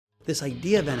This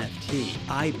idea of NFT,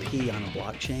 IP on a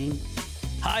blockchain.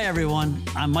 Hi, everyone.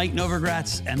 I'm Mike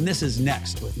Novogratz, and this is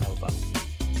Next with Novo.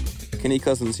 Kenny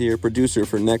Cousins here, producer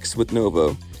for Next with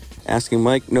Novo, asking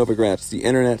Mike Novogratz the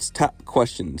internet's top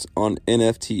questions on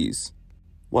NFTs.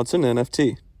 What's an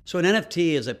NFT? So an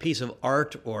NFT is a piece of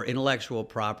art or intellectual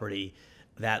property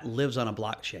that lives on a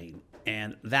blockchain.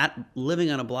 And that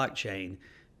living on a blockchain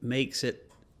makes it,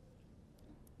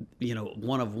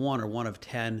 one of one or one of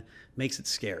 10, makes it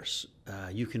scarce.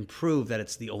 You can prove that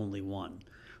it's the only one,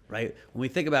 right? When we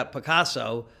think about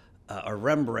Picasso or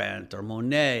Rembrandt or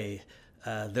Monet,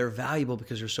 they're valuable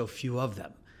because there's so few of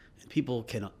them. And people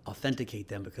can authenticate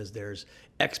them because there's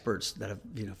experts that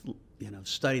have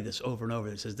studied this over and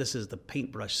over that says this is the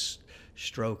paintbrush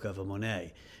stroke of a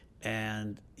Monet.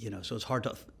 And, so it's hard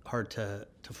to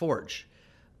forge.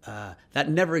 That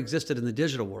never existed in the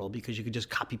digital world because you could just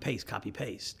copy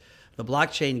paste. The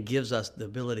blockchain gives us the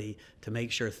ability to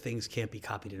make sure things can't be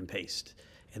copied and pasted.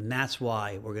 And that's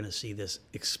why we're going to see this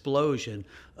explosion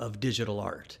of digital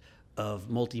art, of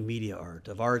multimedia art,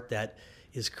 of art that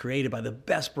is created by the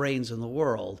best brains in the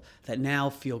world that now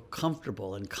feel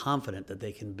comfortable and confident that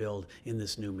they can build in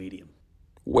this new medium.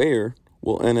 Where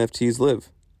will NFTs live?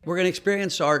 We're going to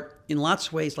experience art in lots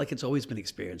of ways like it's always been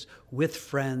experienced, with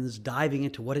friends, diving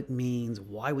into what it means,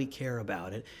 why we care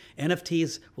about it.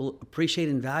 NFTs will appreciate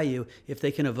and value if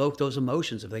they can evoke those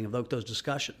emotions, if they can evoke those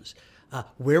discussions.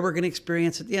 Where we're going to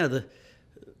experience it,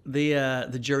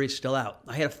 the jury's still out.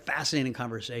 I had a fascinating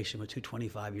conversation with two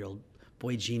 25-year-old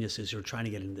boy geniuses who are trying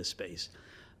to get into this space.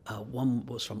 One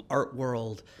was from Art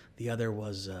World, the other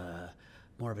was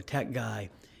more of a tech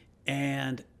guy.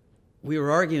 And we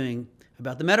were arguing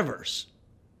about the metaverse.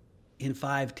 In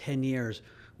 5-10 years,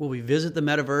 will we visit the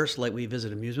metaverse like we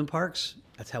visit amusement parks?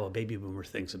 That's how a baby boomer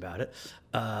thinks about it.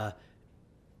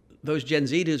 Those Gen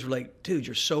Z dudes were like, dude,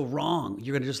 you're so wrong.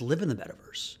 You're going to just live in the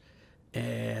metaverse.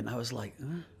 And I was like,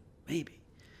 maybe.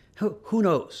 Who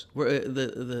knows?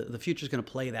 The future's going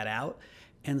to play that out.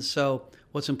 And so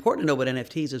what's important to know about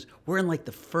NFTs is we're in like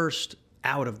the first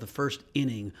out of the first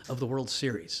inning of the World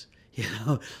Series.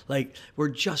 Like we're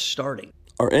just starting.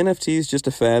 Are NFTs just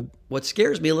a fad? What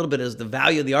scares me a little bit is the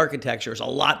value of the architecture is a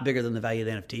lot bigger than the value of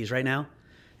the NFTs right now.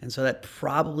 And so that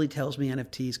probably tells me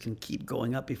NFTs can keep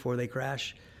going up before they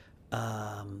crash.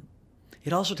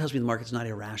 It also tells me the market's not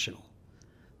irrational.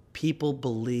 People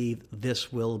believe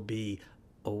this will be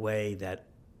a way that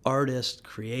artists,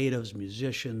 creatives,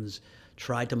 musicians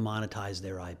try to monetize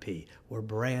their IP, or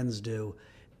brands do,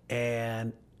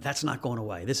 and that's not going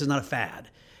away. This is not a fad.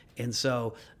 And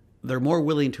so they're more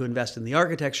willing to invest in the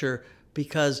architecture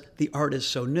because the art is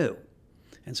so new.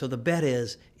 And so the bet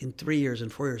is in 3 years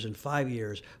and 4 years and 5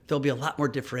 years, there'll be a lot more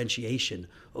differentiation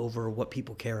over what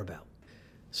people care about.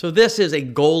 So this is a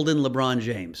golden LeBron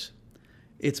James.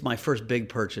 It's my first big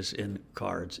purchase in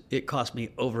cards. It cost me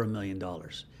over $1 million.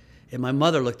 And my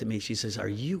mother looked at me, she says, "Are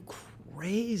you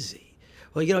crazy?"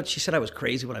 Well, she said I was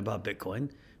crazy when I bought Bitcoin.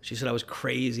 She said I was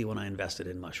crazy when I invested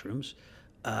in mushrooms.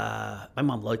 My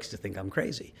mom likes to think I'm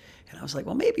crazy. And I was like,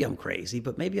 well, maybe I'm crazy,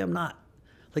 but maybe I'm not.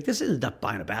 Like, this isn't not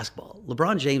buying a basketball.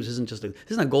 LeBron James isn't this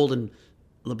isn't a golden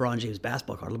LeBron James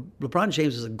basketball card. LeBron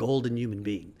James is a golden human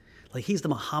being. Like, he's the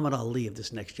Muhammad Ali of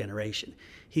this next generation.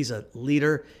 He's a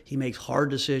leader. He makes hard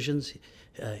decisions.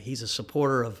 He's a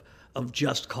supporter of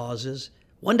just causes.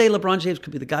 One day, LeBron James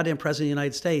could be the goddamn president of the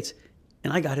United States,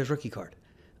 and I got his rookie card.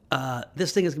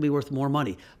 This thing is going to be worth more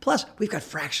money. Plus, we've got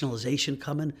fractionalization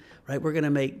coming, right? We're going to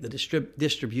make the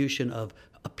distribution of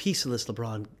a piece of this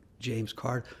LeBron James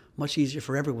card much easier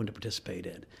for everyone to participate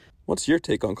in. What's your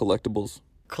take on collectibles?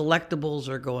 Collectibles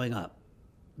are going up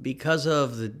because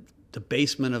of the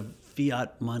debasement of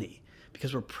fiat money,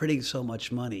 because we're printing so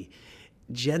much money.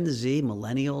 Gen Z,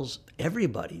 millennials,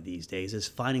 everybody these days is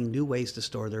finding new ways to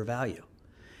store their value.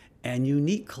 And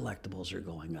unique collectibles are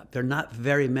going up. There are not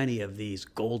very many of these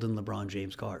golden LeBron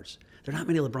James cards. There are not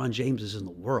many LeBron Jameses in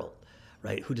the world,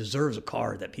 right, who deserves a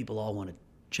card that people all want to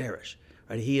cherish.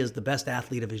 Right? He is the best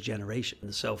athlete of his generation.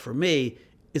 And so for me,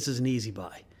 this is an easy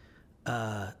buy.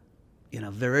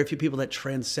 Very few people that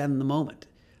transcend the moment.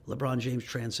 LeBron James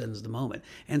transcends the moment.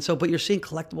 And so, but you're seeing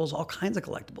collectibles, all kinds of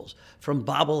collectibles, from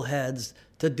bobbleheads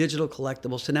to digital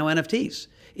collectibles to now NFTs.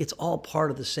 It's all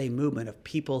part of the same movement of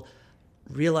people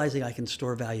realizing I can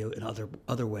store value in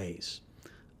other ways.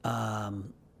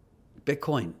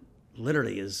 Bitcoin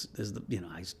literally is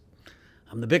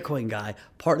I'm the Bitcoin guy,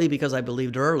 partly because I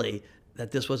believed early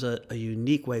that this was a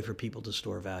unique way for people to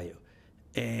store value.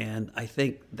 And I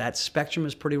think that spectrum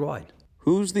is pretty wide.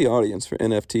 Who's the audience for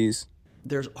NFTs?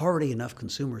 There's already enough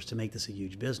consumers to make this a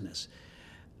huge business.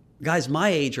 Guys my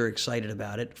age are excited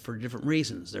about it for different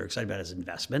reasons. They're excited about it as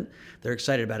investment. They're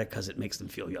excited about it because it makes them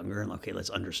feel younger and, okay, let's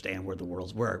understand where the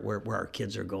world's, where our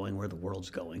kids are going, where the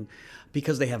world's going,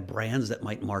 because they have brands that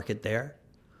might market there,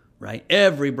 right?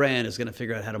 Every brand is going to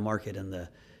figure out how to market in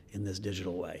this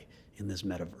digital way, in this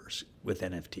metaverse with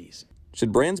NFTs.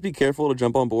 Should brands be careful to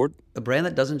jump on board? A brand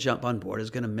that doesn't jump on board is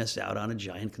going to miss out on a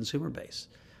giant consumer base.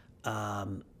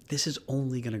 This is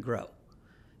only going to grow.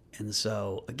 And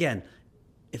so, again,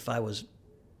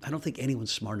 I don't think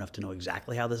anyone's smart enough to know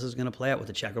exactly how this is going to play out, what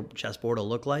the chessboard will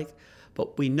look like.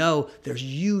 But we know there's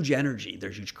huge energy.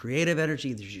 There's huge creative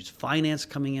energy. There's huge finance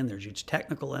coming in. There's huge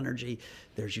technical energy.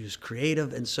 There's huge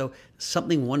creative. And so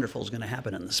something wonderful is going to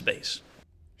happen in the space.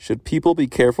 Should people be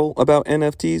careful about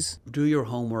NFTs? Do your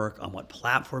homework on what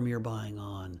platform you're buying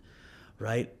on,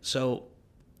 right? So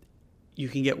you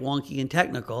can get wonky and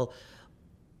technical.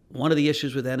 One of the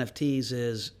issues with NFTs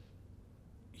is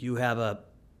you have a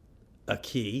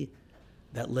key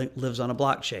that lives on a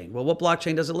blockchain. Well, what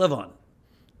blockchain does it live on?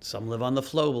 Some live on the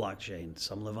Flow blockchain.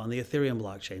 Some live on the Ethereum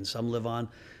blockchain. Some live on,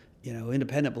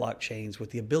 independent blockchains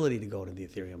with the ability to go to the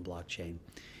Ethereum blockchain.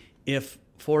 If,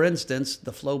 for instance,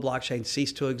 the Flow blockchain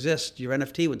ceased to exist, your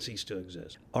NFT would cease to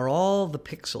exist. Are all the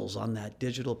pixels on that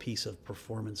digital piece of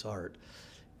performance art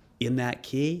in that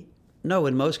key? No,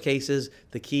 in most cases,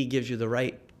 the key gives you the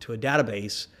right to a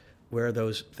database where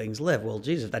those things live. Well,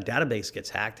 geez, if that database gets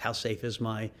hacked, how safe is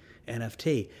my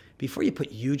NFT? Before you put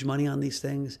huge money on these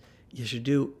things, you should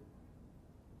do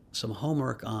some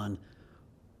homework on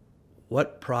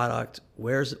what product,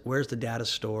 where's the data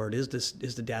stored? Is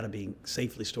the data being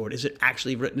safely stored? Is it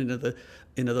actually written into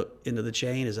the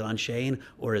chain? Is it on chain,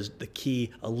 or is the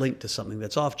key a link to something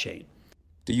that's off chain?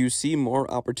 Do you see more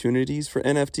opportunities for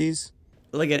NFTs?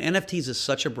 Again, NFTs is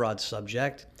such a broad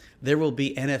subject. There will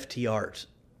be NFT art,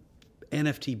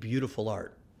 NFT beautiful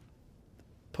art.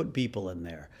 Put people in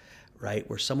there, right?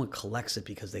 Where someone collects it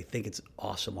because they think it's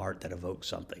awesome art that evokes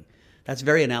something. That's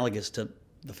very analogous to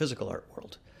the physical art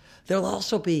world. There'll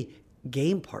also be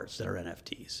game parts that are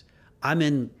NFTs. I'm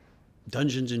in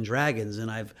Dungeons and Dragons and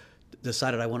I've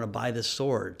decided I want to buy this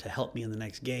sword to help me in the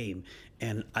next game.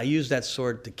 And I use that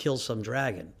sword to kill some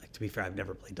dragon. To be fair, I've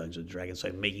never played Dungeons and Dragons, so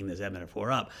I'm making this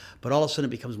metaphor up. But all of a sudden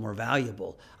it becomes more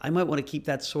valuable. I might want to keep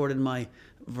that sword in my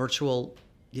virtual,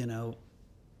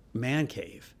 man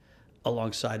cave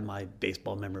alongside my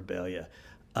baseball memorabilia.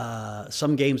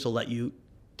 Some games will let you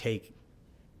take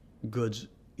goods,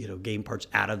 game parts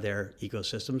out of their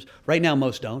ecosystems. Right now,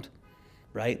 most don't,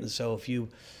 right? And so if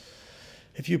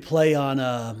you play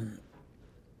on,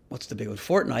 what's the big one,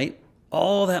 Fortnite,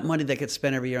 all that money that gets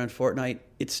spent every year on Fortnite,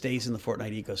 it stays in the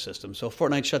Fortnite ecosystem. So if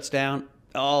Fortnite shuts down,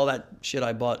 all that shit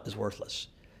I bought is worthless.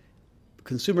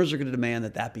 Consumers are going to demand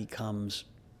that becomes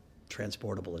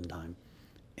transportable in time.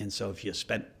 And so if you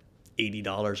spent $80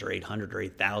 or $800 or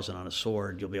 $8,000 on a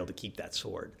sword, you'll be able to keep that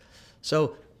sword.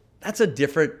 So that's a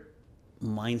different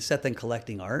mindset than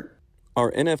collecting art. Are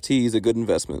NFTs a good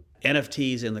investment?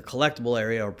 NFTs in the collectible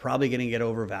area are probably going to get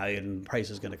overvalued and the price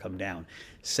is going to come down.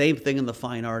 Same thing in the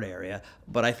fine art area,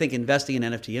 but I think investing in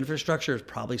NFT infrastructure is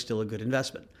probably still a good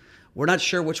investment. We're not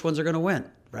sure which ones are going to win,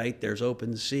 right? There's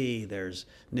OpenSea, there's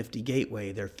Nifty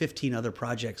Gateway, there are 15 other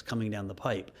projects coming down the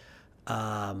pipe.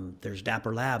 There's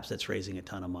Dapper Labs that's raising a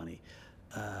ton of money.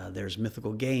 There's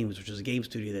Mythical Games, which is a game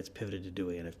studio that's pivoted to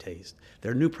doing NFTs.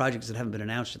 There are new projects that haven't been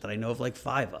announced yet that I know of like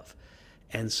 5 of.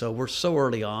 And so we're so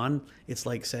early on, it's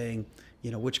like saying,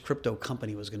 which crypto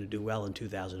company was going to do well in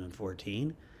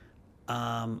 2014.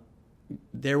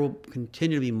 There will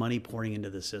continue to be money pouring into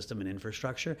the system and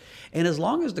infrastructure. And as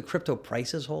long as the crypto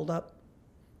prices hold up,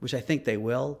 which I think they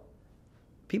will,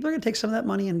 people are going to take some of that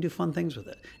money and do fun things with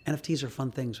it. NFTs are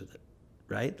fun things with it,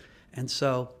 right? And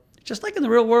so just like in the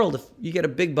real world, if you get a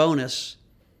big bonus,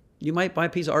 you might buy a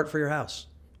piece of art for your house,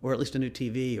 or at least a new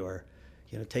TV, or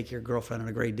take your girlfriend on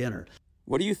a great dinner.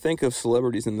 What do you think of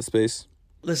celebrities in the space?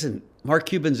 Listen, Mark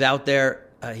Cuban's out there.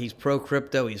 He's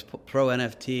pro-crypto. He's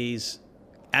pro-NFTs.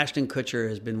 Ashton Kutcher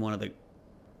has been one of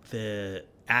the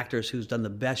actors who's done the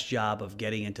best job of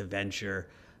getting into venture.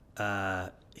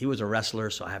 He was a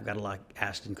wrestler, so I've got a lot.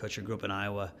 Ashton Kutcher grew up in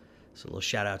Iowa, so a little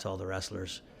shout-out to all the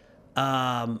wrestlers.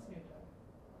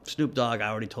 Snoop Dogg, I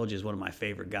already told you, is one of my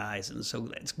favorite guys. And so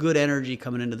it's good energy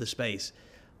coming into the space.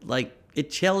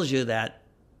 It tells you that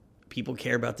people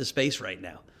care about the space right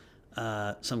now.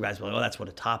 Some guys will be like, that's what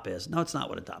a top is. No, it's not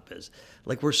what a top is.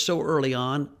 We're so early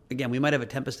on. Again, we might have a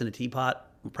tempest in a teapot.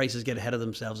 Prices get ahead of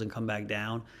themselves and come back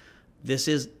down.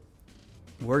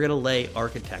 We're going to lay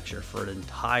architecture for an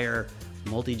entire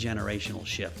multi-generational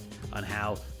shift on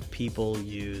how people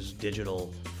use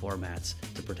digital formats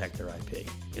to protect their IP.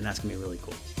 And that's going to be really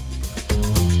cool.